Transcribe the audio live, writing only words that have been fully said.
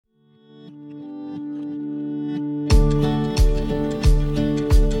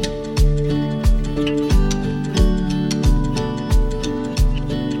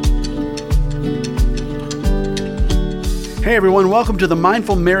Hey everyone, welcome to the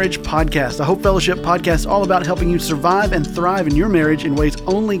Mindful Marriage Podcast, a Hope Fellowship podcast all about helping you survive and thrive in your marriage in ways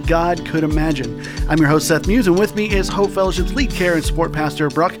only God could imagine. I'm your host, Seth Muse, and with me is Hope Fellowship's lead care and support pastor,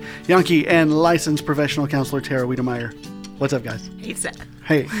 Brock Yankee, and licensed professional counselor, Tara Wiedemeyer. What's up, guys? Hey, Seth.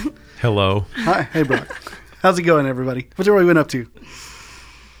 Hey. Hello. Hi. Hey, Brock. How's it going, everybody? What's everybody been up to?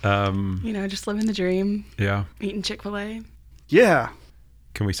 Just living the dream. Yeah. Eating Chick-fil-A. Yeah.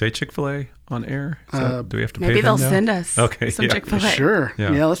 Can we say Chick-fil-A on air? Do we have to pay Maybe them they'll now? send us some Chick-fil-A. Sure.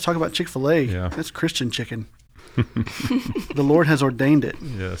 Yeah. Yeah, let's talk about Chick-fil-A. Yeah. That's Christian chicken. The Lord has ordained it.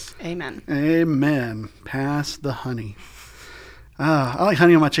 Yes. Amen. Amen. Pass the honey. I like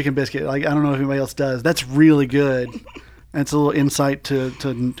honey on my chicken biscuit. Like, I don't know if anybody else does. That's really good. That's a little insight to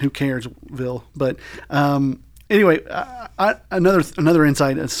who caresville. But anyway, another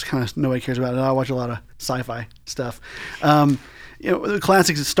insight that's kind of nobody cares about it. I watch a lot of sci-fi stuff. The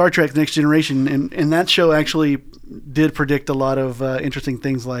classics is Star Trek: Next Generation, and that show actually did predict a lot of interesting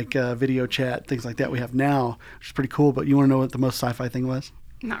things like video chat, things like that we have now, which is pretty cool. But you want to know what the most sci-fi thing was?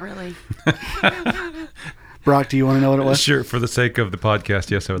 Not really. Brock, do you want to know what it was? Sure. For the sake of the podcast,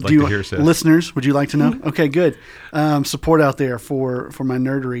 yes, I would like to hear Seth. Listeners, would you like to know? Okay, good. Support out there for my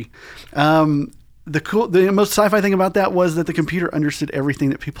nerdery. The most sci-fi thing about that was that the computer understood everything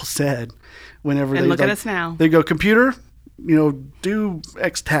that people said. Whenever And look at us now. They go, computer, do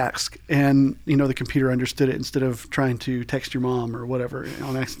X task, and the computer understood it instead of trying to text your mom or whatever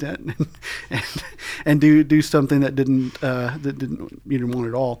on accident, and do something that didn't you didn't want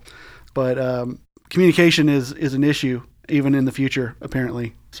at all. But communication is an issue even in the future,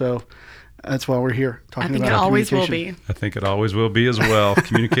 apparently. So that's why we're here talking about communication. I think it always will be. I think it always will be as well.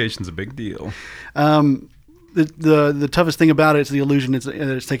 Communication's a big deal. The toughest thing about it is the illusion that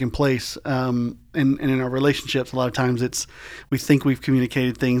it's taking place. And in our relationships, a lot of times we think we've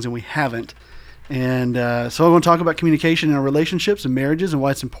communicated things and we haven't. And so I want to talk about communication in our relationships and marriages and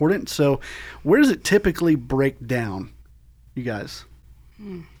why it's important. So where does it typically break down, you guys?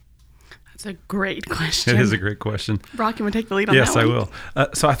 That's a great question. It is a great question. Brock, you want to take the lead on that Yes, one? I will.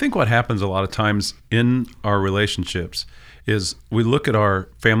 So I think what happens a lot of times in our relationships is we look at our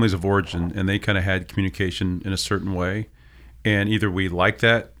families of origin and they kind of had communication in a certain way. And either we like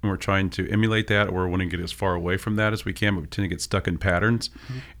that and we're trying to emulate that, or we want to get as far away from that as we can, but we tend to get stuck in patterns.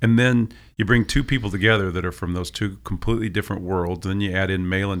 Mm-hmm. And then you bring two people together that are from those two completely different worlds. And then you add in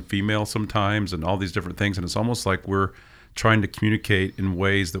male and female sometimes and all these different things. And it's almost like we're trying to communicate in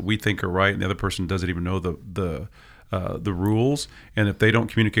ways that we think are right, and the other person doesn't even know the rules. And if they don't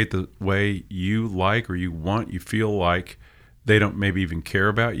communicate the way you like or you want, you feel like they don't maybe even care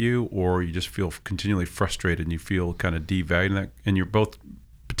about you, or you just feel continually frustrated and you feel kind of devalued, that, and you're both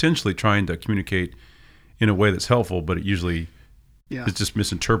potentially trying to communicate in a way that's helpful, but it usually is just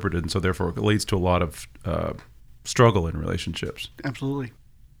misinterpreted, and so therefore it leads to a lot of struggle in relationships. Absolutely.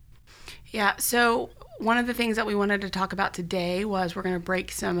 Yeah, so one of the things that we wanted to talk about today was we're going to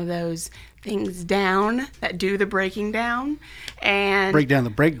break some of those things down that do the breaking down. And break down the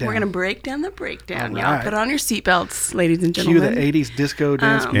breakdown. We're going to break down the breakdown. All Y'all right. put on your seatbelts, ladies and Cue gentlemen. the 80s disco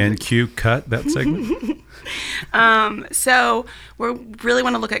dance. And cue cut that segment. So we really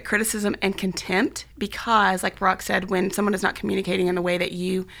want to look at criticism and contempt because, like Brock said, when someone is not communicating in the way that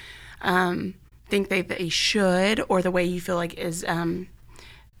you think they should, or the way you feel like is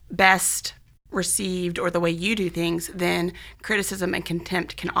best received, or the way you do things, then criticism and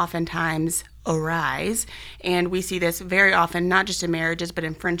contempt can oftentimes arise. And we see this very often, not just in marriages, but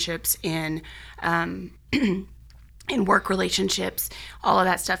in friendships, in work relationships, all of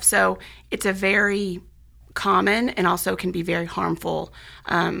that stuff. So it's a very common and also can be very harmful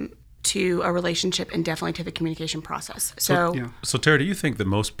to a relationship and definitely to the communication process. So Tara, do you think that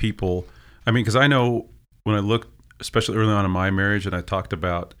most people, because I know when I looked, especially early on in my marriage, and I talked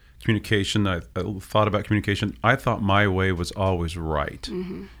about communication, I thought about communication, I thought my way was always right.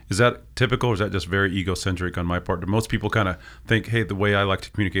 Mm-hmm. Is that typical, or is that just very egocentric on my part? Do most people kind of think, hey, the way I like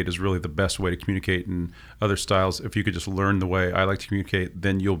to communicate is really the best way to communicate, and other styles, if you could just learn the way I like to communicate,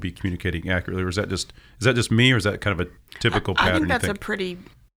 then you'll be communicating accurately? Or is that just me, or is that kind of a typical pattern? I think that's a pretty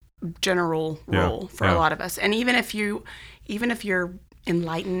general rule for a lot of us. And even if you're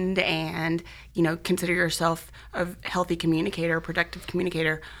enlightened and consider yourself a healthy communicator, productive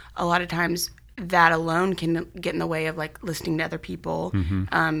communicator, a lot of times that alone can get in the way of like listening to other people,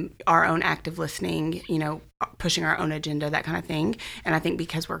 our own active listening, pushing our own agenda, that kind of thing. And I think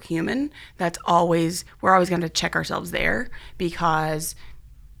because we're human, we're always going to check ourselves there, because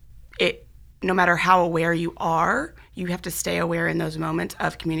no matter how aware you are, you have to stay aware in those moments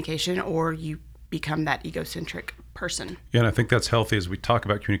of communication, or you become that egocentric person. Yeah, and I think that's healthy as we talk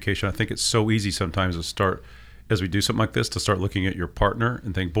about communication. I think it's so easy sometimes to start as we do something like this, to start looking at your partner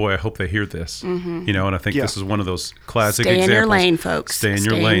and think, boy, I hope they hear this. And I think this is one of those classic examples. Stay in your lane, folks. Stay in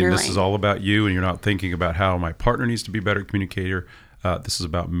your lane. This is all about you, and you're not thinking about how my partner needs to be a better communicator. This is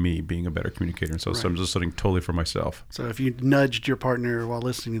about me being a better communicator. And so I'm just listening totally for myself. So if you nudged your partner while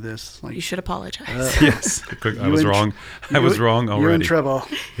listening to this, you should apologize. Yes. I was wrong. I was wrong already. You're in trouble.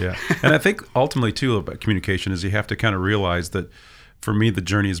 Yeah. And I think ultimately, too, about communication is you have to kind of realize that for me, the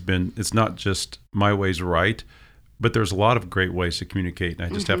journey has been, it's not just my way's right, but there's a lot of great ways to communicate. And I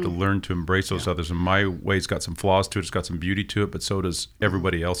just have to learn to embrace those others. And my way's got some flaws to it. It's got some beauty to it, but so does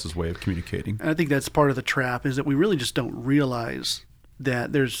everybody else's way of communicating. And I think that's part of the trap, is that we really just don't realize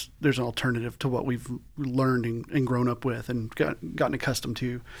that there's an alternative to what we've learned and grown up with and gotten accustomed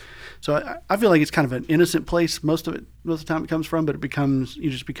to. So I feel like it's kind of an innocent place most of the time it comes from, but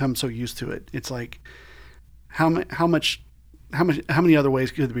you just become so used to it. It's like how many other ways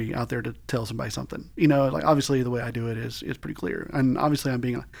could there be out there to tell somebody something? Like obviously the way I do it is pretty clear, and obviously I'm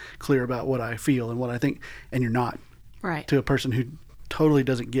being clear about what I feel and what I think, and you're not, right, to a person who totally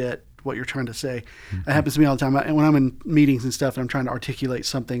doesn't get what you're trying to say. It happens to me all the time. And when I'm in meetings and stuff and I'm trying to articulate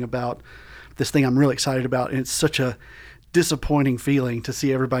something about this thing I'm really excited about, and it's such a disappointing feeling to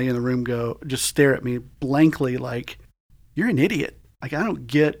see everybody in the room just stare at me blankly like, you're an idiot. Like, I don't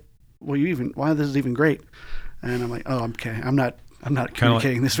get why this is even great. And I'm like, oh, okay. I'm not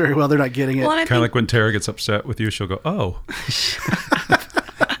communicating this very well. They're not getting it. Well, kind of like when Tara gets upset with you, she'll go, oh.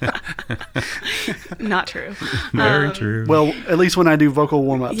 Not true. Very true. Well, at least when I do vocal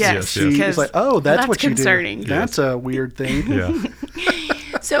warm-ups. Yes. It's like, oh, that's what you concerning. do. That's a weird thing. Yeah.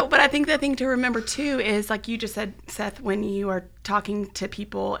 So, but I think the thing to remember too is, like you just said, Seth, when you are talking to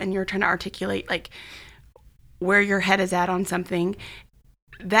people and you're trying to articulate like where your head is at on something,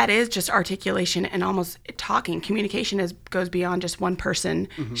 that is just articulation and almost talking. Communication goes beyond just one person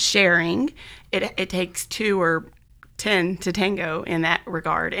sharing. It takes 2 or 10 to tango in that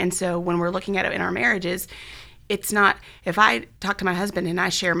regard. And so when we're looking at it in our marriages, it's not, if I talk to my husband and I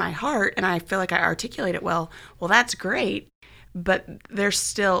share my heart and I feel like I articulate it well, that's great. But there's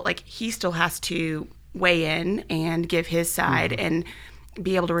still, like, he still has to weigh in and give his side and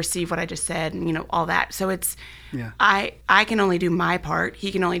be able to receive what I just said and, all that. So it's, I can only do my part.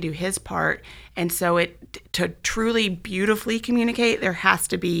 He can only do his part. And so to truly beautifully communicate, there has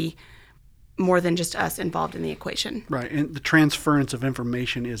to be more than just us involved in the equation. Right. And the transference of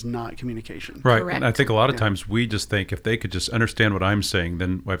information is not communication. Right. Correct. And I think a lot of times we just think if they could just understand what I'm saying,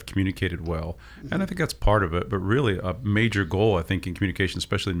 then I've communicated well. And I think that's part of it. But really a major goal, I think, in communication,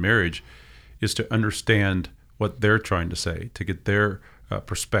 especially in marriage, is to understand what they're trying to say, to get their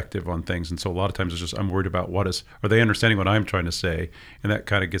perspective on things. And so a lot of times it's just, I'm worried about are they understanding what I'm trying to say? And that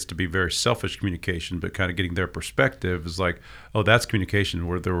kind of gets to be very selfish communication, but kind of getting their perspective is like, oh, that's communication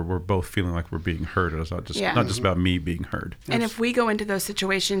where we're both feeling like we're being heard. It's not just about me being heard. And if we go into those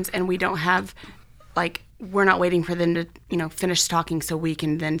situations and we don't have, like, we're not waiting for them to, finish talking so we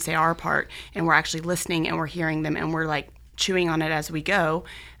can then say our part, and we're actually listening and we're hearing them and we're like chewing on it as we go,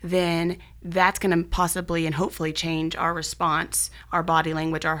 then that's going to possibly and hopefully change our response, our body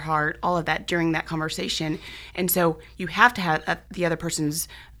language, our heart, all of that during that conversation. And so you have to have the other person's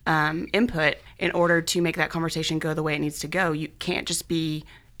input in order to make that conversation go the way it needs to go. It can't be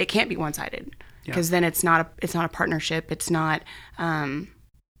one-sided, because then it's not a partnership. It's not,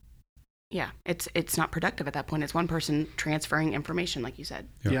 it's not productive at that point. It's one person transferring information, like you said.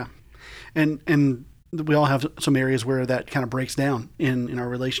 Yeah. And we all have some areas where that kind of breaks down in our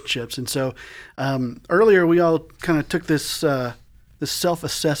relationships. And so earlier we all kind of took this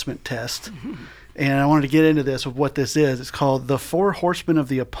self-assessment test. And I wanted to get into this of what this is. It's called the 4 Horsemen of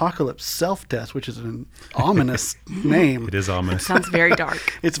the Apocalypse Self-Test, which is an ominous name. It is ominous. It sounds very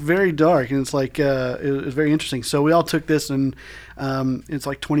dark. It's very dark, and it's like it was very interesting. So we all took this, and it's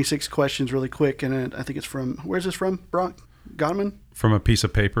like 26 questions really quick. And I think it's from, where's this from, Brock? Gottman? From a piece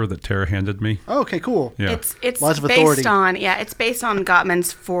of paper that Tara handed me. Oh, okay, cool. Yeah. It's lots of authority. It's based on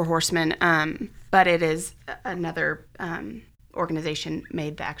Gottman's 4 Horsemen, but it is another organization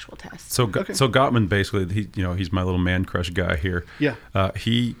made the actual test. So Gottman basically, he's my little man crush guy here. Yeah.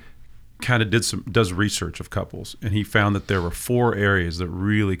 He kind of does research of couples, and he found that there were 4 areas that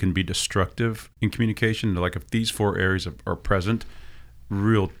really can be destructive in communication. Like if these 4 areas are present,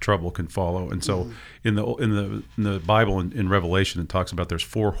 real trouble can follow. And so in the Bible, in Revelation, it talks about there's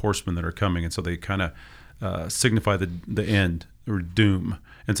 4 horsemen that are coming, and so they kind of signify the end or doom.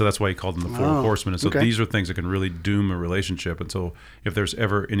 And so that's why he called them the 4 horsemen. And so these are things that can really doom a relationship. And so if there's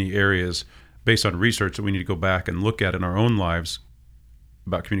ever any areas based on research that we need to go back and look at in our own lives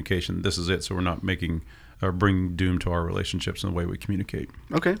about communication, this is it. So we're not making bring doom to our relationships and the way we communicate.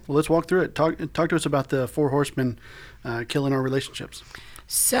 Okay, well, let's walk through it. Talk to us about the 4 horsemen killing our relationships.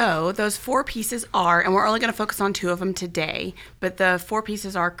 So those 4 pieces are, and we're only going to focus on 2 of them today, but the 4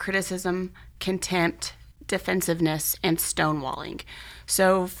 pieces are criticism, contempt, defensiveness, and stonewalling.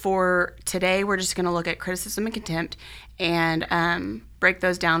 So for today, we're just going to look at criticism and contempt and break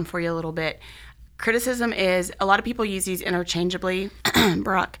those down for you a little bit. Criticism is, a lot of people use these interchangeably,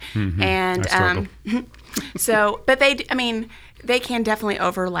 Brock, and so, but they can definitely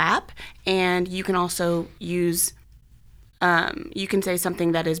overlap, and you can also use, you can say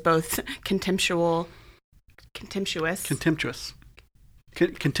something that is both contemptuous,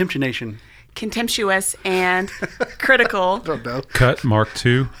 and critical. Don't know. Cut Mark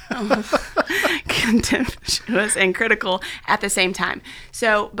II. Contemptuous and critical at the same time.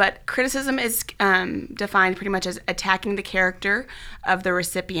 So, but criticism is defined pretty much as attacking the character of the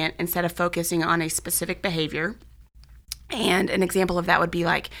recipient instead of focusing on a specific behavior. And an example of that would be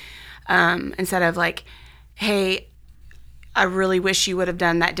like, instead of like, hey, I really wish you would have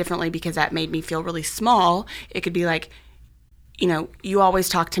done that differently because that made me feel really small. It could be like, you know, you always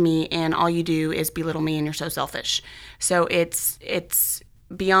talk to me and all you do is belittle me and you're so selfish. So it's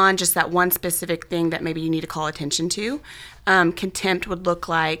beyond just that one specific thing that maybe you need to call attention to. Contempt would look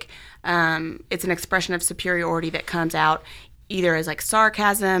like it's an expression of superiority that comes out either as like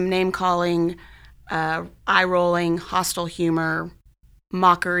sarcasm, name calling, eye rolling, hostile humor,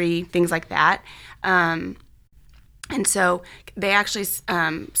 mockery, things like that. And so they actually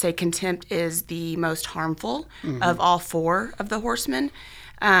say contempt is the most harmful of all 4 of the horsemen.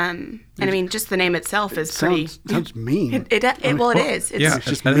 And I mean, just the name itself is sounds mean. It is. It's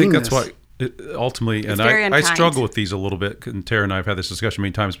just I think meanness. that's why ultimately, and I struggle with these a little bit. And Tara and I have had this discussion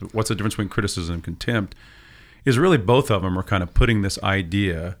many times, but what's the difference between criticism and contempt? Is really both of them are kind of putting this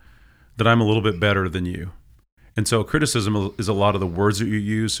idea that I'm a little bit better than you. And so criticism is a lot of the words that you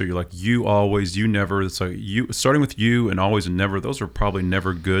use. So you're like, you always, you never. So you, starting with you and always and never, those are probably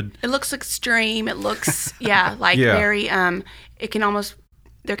never good. It looks extreme. It looks, very, it can almost,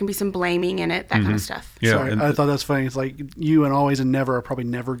 there can be some blaming in it, that kind of stuff. Yeah, sorry, I thought that's funny. It's like you and always and never are probably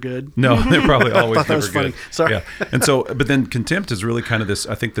never good. No, they're probably always I thought never that was funny. good. Sorry. Yeah. And so, but then contempt is really kind of this,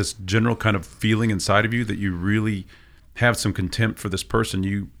 I think this general kind of feeling inside of you that you really have some contempt for this person.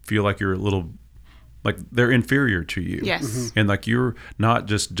 You feel like you're a little, like they're inferior to you. Yes. And like you're not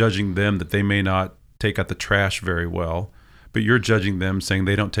just judging them that they may not take out the trash very well, but you're judging them saying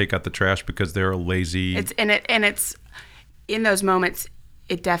they don't take out the trash because they're lazy. It's in those moments,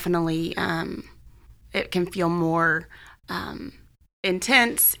 it definitely it can feel more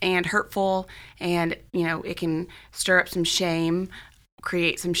intense and hurtful, and you know, it can stir up some shame,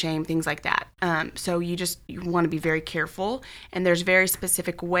 create some shame, things like that. So you want to be very careful, and there's very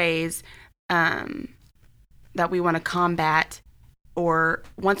specific ways that we want to combat, or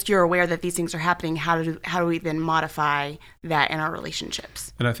once you're aware that these things are happening, how do we then modify that in our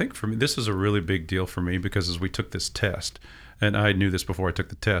relationships? And I think for me, this is a really big deal for me, because as we took this test, and I knew this before I took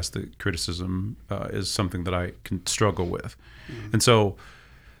the test, that criticism is something that I can struggle with. Mm-hmm. And so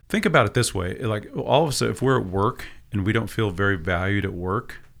think about it this way, like all of a sudden, if we're at work and we don't feel very valued at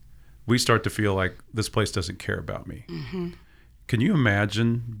work, we start to feel like this place doesn't care about me. Mm-hmm. Can you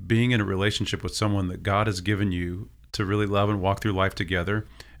imagine being in a relationship with someone that God has given you to really love and walk through life together,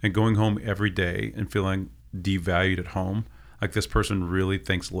 and going home every day and feeling devalued at home? Like this person really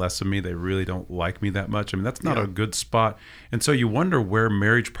thinks less of me. They really don't like me that much. I mean, that's not a good spot. And so you wonder where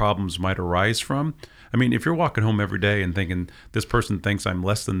marriage problems might arise from. I mean, if you're walking home every day and thinking this person thinks I'm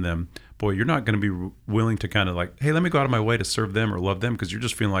less than them, boy, you're not going to be willing to kind of like, hey, let me go out of my way to serve them or love them, because you're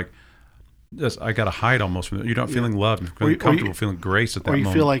just feeling like, I got to hide almost from them. You're not feeling loved, feeling comfortable, feeling grace at that moment. Or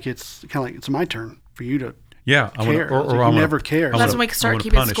you feel like it's kind of like it's my turn for you to care. Or you never care. That's when we start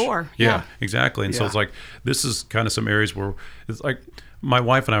keeping score. Yeah, exactly. And so it's like, this is kind of some areas where it's like, my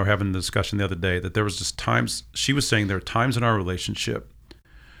wife and I were having a discussion the other day that there was just times, she was saying there are times in our relationship,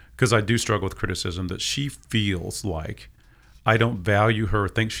 because I do struggle with criticism, that she feels like I don't value her,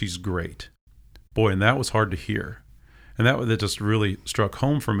 think she's great. Boy, and that was hard to hear. And that just really struck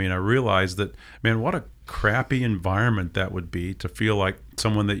home for me. And I realized that, man, what a crappy environment that would be, to feel like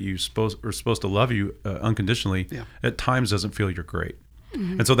someone that are supposed to love you unconditionally at times doesn't feel you're great.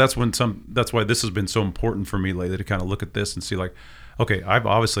 Mm-hmm. And so that's why this has been so important for me lately, to kind of look at this and see like, okay, I've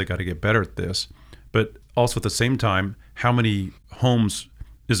obviously got to get better at this, but also at the same time, how many homes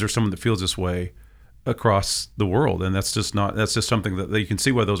is there someone that feels this way across the world? And that's just something that you can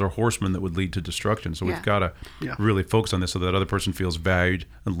see why those are horsemen that would lead to destruction. So we've got to really focus on this, so that other person feels valued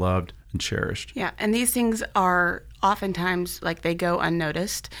and loved and cherished. Yeah, and these things are oftentimes like they go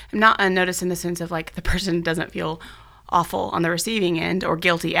unnoticed. Not unnoticed in the sense of like the person doesn't feel awful on the receiving end or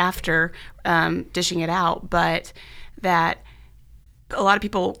guilty after dishing it out, but that a lot of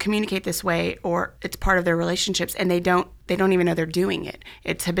people communicate this way, or it's part of their relationships, and they don't even know they're doing it.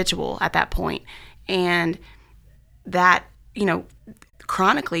 It's habitual at that point, and that, you know,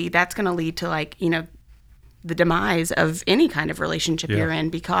 chronically, that's going to lead to like, you know, the demise of any kind of relationship you're in,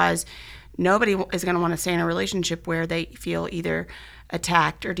 because nobody is going to want to stay in a relationship where they feel either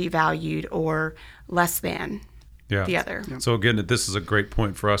attacked or devalued or less than the other. Yeah. So again, this is a great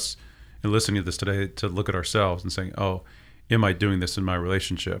point for us in listening to this today to look at ourselves and saying, oh, am I doing this in my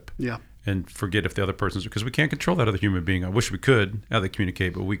relationship? Yeah. And forget if the other person's, because we can't control that other human being. I wish we could, how they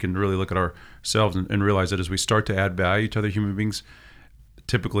communicate, but we can really look at ourselves and realize that as we start to add value to other human beings,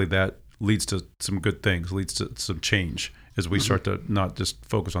 typically that leads to some good things, leads to some change as we start to not just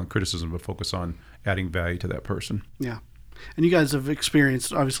focus on criticism, but focus on adding value to that person. Yeah. And you guys have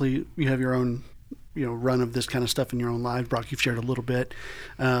experienced, obviously, you have your own, you know, run of this kind of stuff in your own lives. Brock, you've shared a little bit.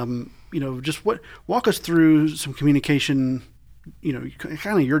 You know, just walk us through some communication, you know,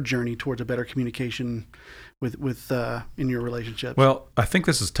 kind of your journey towards a better communication with in your relationships. Well, I think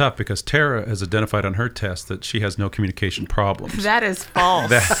this is tough because Tara has identified on her test that she has no communication problems. That is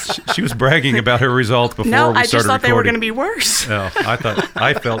false. She was bragging about her results before we started recording. No, I just thought they were going to be worse. No,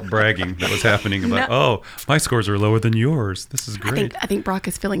 I felt bragging that was happening about, oh, my scores are lower than yours. This is great. I think Brock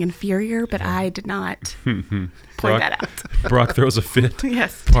is feeling inferior, but I did not point that out. Brock throws a fit.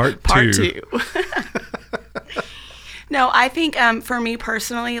 Yes. Part two. No, I think for me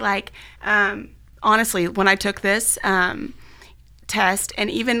personally, like, honestly, when I took this test, and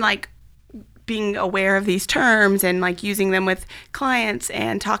even like being aware of these terms and like using them with clients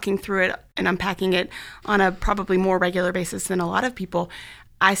and talking through it and unpacking it on a probably more regular basis than a lot of people,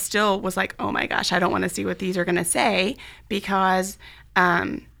 I still was like, oh my gosh, I don't want to see what these are going to say, because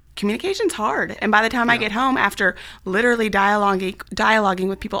communication's hard. And by the time I get home, after literally dialoguing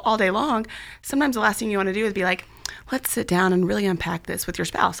with people all day long, sometimes the last thing you want to do is be like, let's sit down and really unpack this with your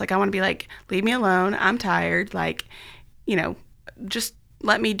spouse. Like, I want to be like, leave me alone. I'm tired. Like, you know, just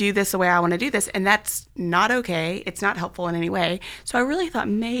let me do this the way I want to do this. And that's not okay. It's not helpful in any way. So I really thought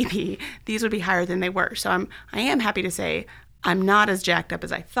maybe these would be higher than they were. So I am happy to say I'm not as jacked up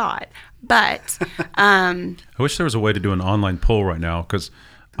as I thought. But I wish there was a way to do an online poll right now, because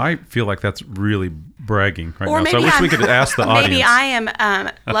I feel like that's really bragging right now. So I wish we could ask the audience. Maybe I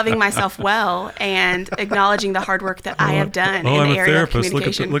am loving myself well and acknowledging the hard work that I have done in the area of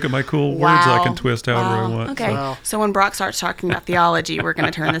communication. Look at my cool words I can twist however I want. Okay. So when Brock starts talking about theology, we're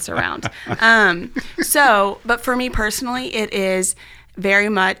going to turn this around. But for me personally, it is very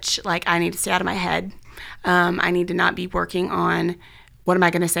much like I need to stay out of my head. I need to not be working on what am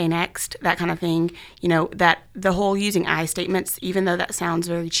I going to say next, that kind of thing. You know, that the whole using I statements, even though that sounds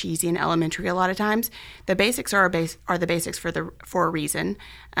very cheesy and elementary a lot of times, the basics are the basics for a reason.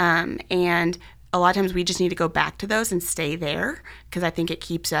 And a lot of times we just need to go back to those and stay there, because I think it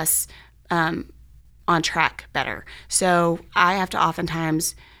keeps us on track better. So I have to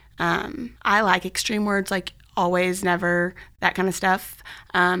oftentimes, I like extreme words like always, never, that kind of stuff,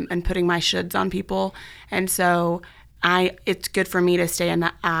 and putting my shoulds on people. And so it's good for me to stay in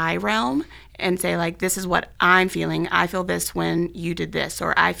the I realm and say, like, this is what I'm feeling. I feel this when you did this,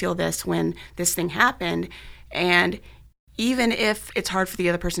 or I feel this when this thing happened. And even if it's hard for the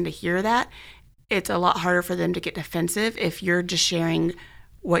other person to hear that, it's a lot harder for them to get defensive if you're just sharing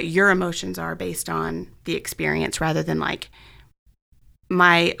what your emotions are based on the experience, rather than like,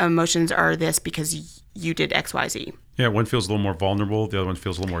 my emotions are this because you did X, Y, Z. Yeah, one feels a little more vulnerable. The other one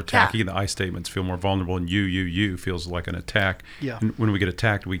feels a little more attacky. Yeah. The I statements feel more vulnerable, and you feels like an attack. Yeah. And when we get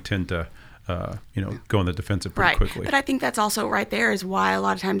attacked, we tend to, go on the defensive pretty quickly. But I think that's also right there is why a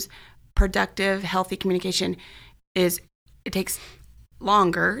lot of times productive, healthy communication it takes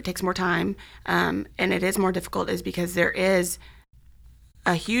longer, it takes more time, and it is more difficult, is because there is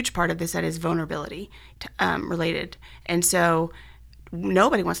a huge part of this that is vulnerability related. And so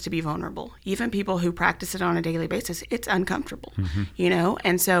nobody wants to be vulnerable. Even people who practice it on a daily basis, it's uncomfortable, you know?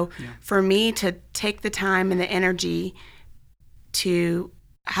 And so for me to take the time and the energy to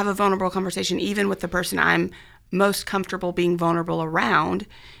have a vulnerable conversation, even with the person I'm most comfortable being vulnerable around,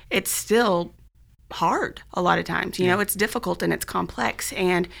 it's still hard a lot of times. You know, it's difficult and it's complex.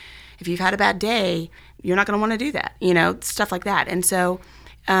 And if you've had a bad day, you're not going to want to do that, you know, stuff like that. And so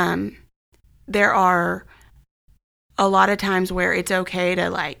there are a lot of times where it's okay to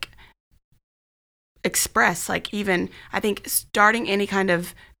like express, like, even I think starting any kind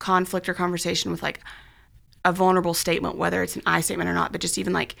of conflict or conversation with like a vulnerable statement, whether it's an I statement or not, but just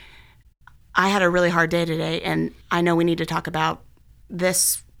even like I had a really hard day today, and I know we need to talk about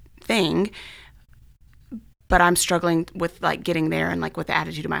this thing, but I'm struggling with like getting there, and like with the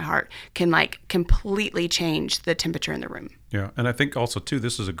attitude of my heart can like completely change the temperature in the room. Yeah. And I think also too,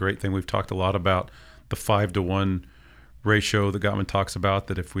 this is a great thing. We've talked a lot about the 5-to-1 ratio that Gottman talks about,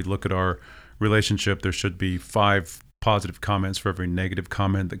 that if we look at our relationship, there should be 5 positive comments for every negative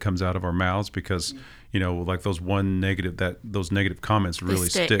comment that comes out of our mouths, because like those negative comments really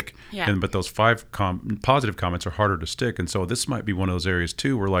stick. Yeah. But those 5 positive comments are harder to stick. And so this might be one of those areas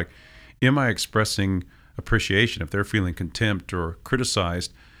too where like, am I expressing appreciation? If they're feeling contempt or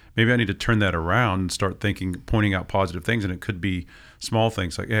criticized, maybe I need to turn that around and start pointing out positive things. And it could be small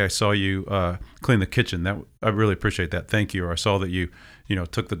things like, hey, I saw you clean the kitchen. I really appreciate that. Thank you. Or I saw that you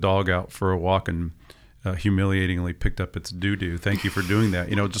took the dog out for a walk and humiliatingly picked up its doo-doo. Thank you for doing that.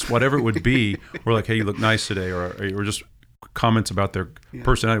 Just whatever it would be. Or like, hey, you look nice today. Or just comments about their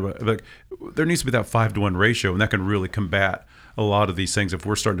personality. Like, there needs to be that 5-to-1 ratio, and that can really combat a lot of these things if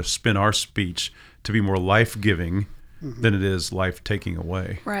we're starting to spin our speech to be more life-giving than it is life-taking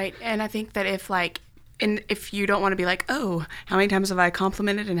away. Right. And I think that if you don't want to be like, oh, how many times have I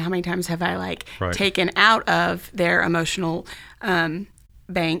complimented and how many times have I taken out of their emotional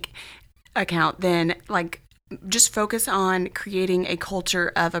bank account, then like just focus on creating a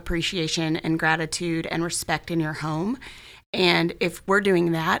culture of appreciation and gratitude and respect in your home. And if we're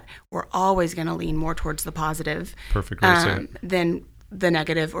doing that, we're always going to lean more towards the positive. Perfect way to say it. Than the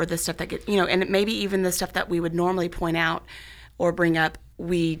negative or the stuff that gets, and maybe even the stuff that we would normally point out or bring up,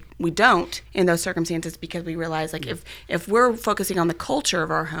 we don't in those circumstances, because we realize like if we're focusing on the culture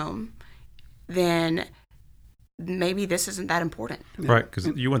of our home, then maybe this isn't that important. Right, because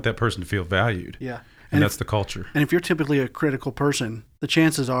you want that person to feel valued. Yeah. And that's the culture. And if you're typically a critical person, the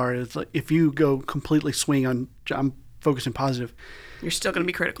chances are is like if you go completely swing on, I'm focusing positive, you're still going to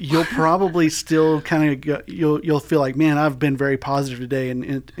be critical. You'll probably still kind of you'll feel like, man, I've been very positive today,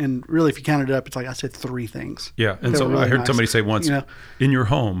 and really, if you counted it up, it's like I said 3 things. Yeah, and so really I heard somebody say once, in your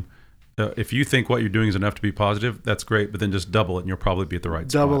home, if you think what you're doing is enough to be positive, that's great, but then just double it, and you'll probably be at the right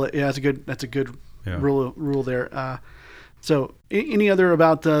spot. Double it, yeah, that's a good rule there. So, any other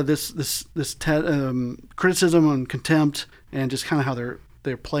about this criticism and contempt, and just kind of how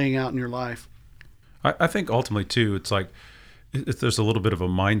they're playing out in your life? I think ultimately too, it's like there's a little bit of a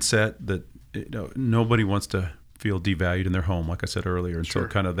mindset that nobody wants to feel devalued in their home, like I said earlier, and so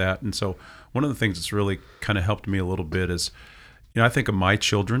kind of that. And so one of the things that's really kind of helped me a little bit is, I think of my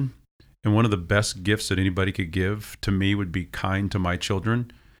children, and one of the best gifts that anybody could give to me would be kind to my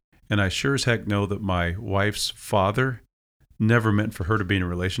children. And I sure as heck know that my wife's father never meant for her to be in a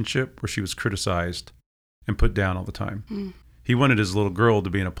relationship where she was criticized and put down all the time. He wanted his little girl to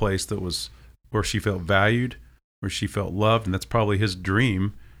be in a place that was where she felt valued, where she felt loved, and that's probably his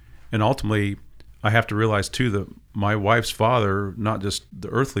dream. And ultimately, I have to realize too that my wife's father, not just the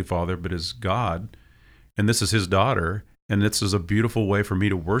earthly father, but is God, and this is his daughter, and this is a beautiful way for me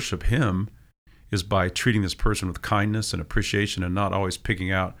to worship him, is by treating this person with kindness and appreciation, and not always picking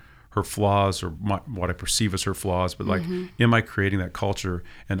out her flaws or what I perceive as her flaws, but like, am I creating that culture?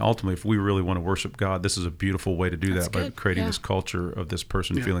 And ultimately, if we really want to worship God, this is a beautiful way to do that by creating this culture of this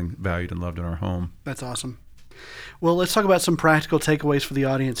person feeling valued and loved in our home. That's awesome. Well, let's talk about some practical takeaways for the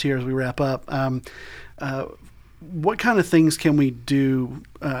audience here as we wrap up. What kind of things can we do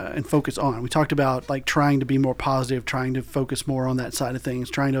and focus on? We talked about like trying to be more positive, trying to focus more on that side of things,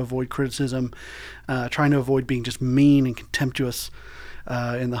 trying to avoid criticism, trying to avoid being just mean and contemptuous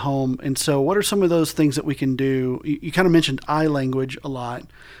in the home. And so what are some of those things that we can do? You kind of mentioned I language a lot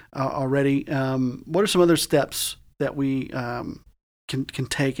already. What are some other steps that we can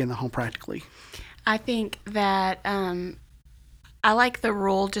take in the home practically? I think that I like the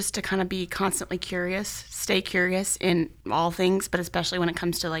rule just to kind of be constantly curious, stay curious in all things, but especially when it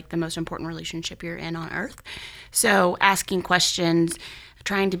comes to like the most important relationship you're in on earth. So asking questions,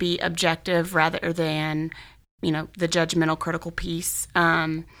 trying to be objective rather than the judgmental, critical piece.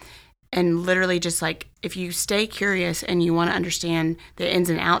 And literally just like, if you stay curious and you want to understand the ins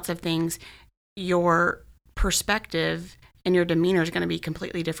and outs of things, your perspective and your demeanor is going to be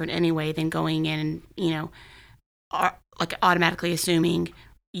completely different anyway than going in and, like automatically assuming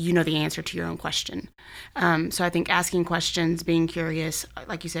the answer to your own question. So I think asking questions, being curious,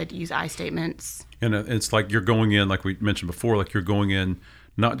 like you said, use I statements. And it's like you're going in, like we mentioned before, like you're going in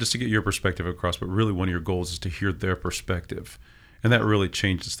not just to get your perspective across, but really one of your goals is to hear their perspective. And that really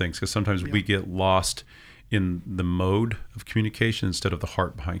changes things, because sometimes we get lost in the mode of communication instead of the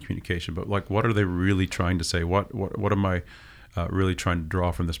heart behind communication. But like, what are they really trying to say? What am I really trying to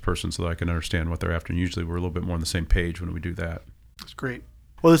draw from this person so that I can understand what they're after? And usually we're a little bit more on the same page when we do that. That's great.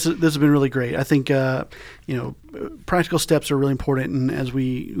 Well, this has been really great. I think practical steps are really important, and as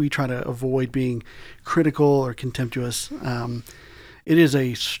we try to avoid being critical or contemptuous, it is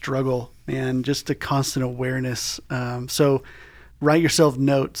a struggle, and just a constant awareness. So write yourself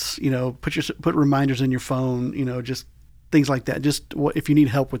notes. Put reminders in your phone. Just things like that. Just if you need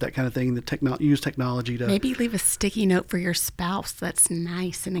help with that kind of thing, use technology to maybe leave a sticky note for your spouse. That's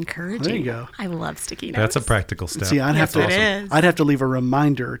nice and encouraging. There you go. I love sticky notes. That's a practical step. See, I'd have to leave a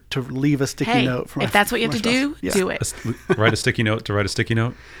reminder to leave a sticky note. If that's what you have to do, do it. Write a sticky note to write a sticky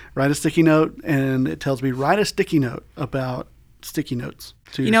note. Write a sticky note, and it tells me write a sticky note about sticky notes.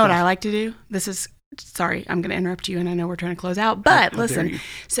 You know what I like to do? Sorry, I'm going to interrupt you, and I know we're trying to close out, but listen.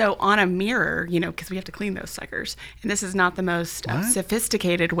 So on a mirror, because we have to clean those suckers, and this is not the most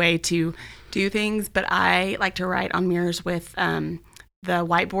sophisticated way to do things, but I like to write on mirrors with the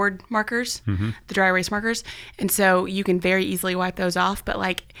whiteboard markers, the dry erase markers, and so you can very easily wipe those off. But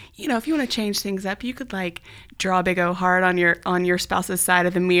if you want to change things up, you could draw a big O heart on your spouse's side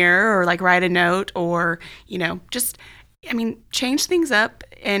of the mirror, or write a note, or change things up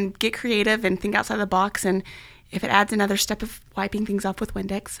and get creative and think outside the box. And if it adds another step of wiping things off with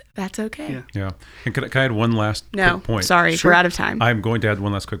Windex, that's okay. Yeah. And can I add one last quick point? Sorry, we're out of time. I'm going to add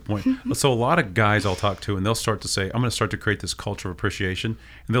one last quick point. So a lot of guys I'll talk to, and they'll start to say, I'm going to start to create this culture of appreciation.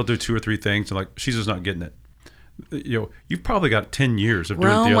 And they'll do 2 or 3 things, and she's just not getting it. You've probably got 10 years of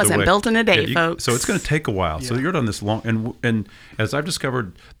doing it the other way. Rome wasn't built in a day, folks. So it's going to take a while. Yeah. So you're on this long, and as I've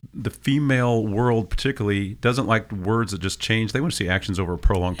discovered, the female world particularly doesn't like words that just change. They want to see actions over a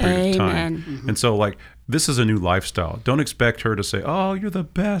prolonged period of time. Mm-hmm. And so this is a new lifestyle. Don't expect her to say, "Oh, you're the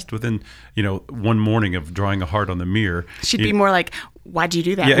best," within one morning of drawing a heart on the mirror. She'd be more like, "Why'd you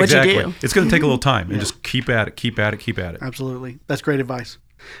do that? Yeah, What'd exactly. you do?" It's going to take a little time, and just keep at it, keep at it, keep at it. Absolutely, that's great advice.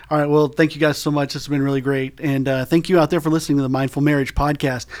 All right. Well, thank you guys so much. It's been really great. And thank you out there for listening to the Mindful Marriage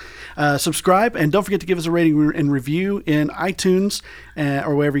Podcast. Subscribe, and don't forget to give us a rating and review in iTunes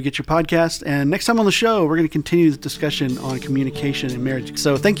or wherever you get your podcast. And next time on the show, we're going to continue the discussion on communication and marriage.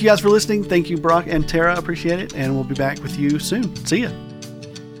 So thank you guys for listening. Thank you, Brock and Tara. Appreciate it. And we'll be back with you soon. See ya.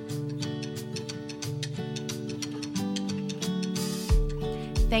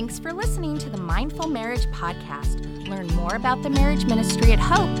 Thanks for listening to the Mindful Marriage Podcast. Learn more about the marriage ministry at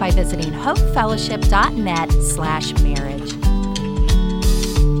Hope by visiting hopefellowship.net/marriage.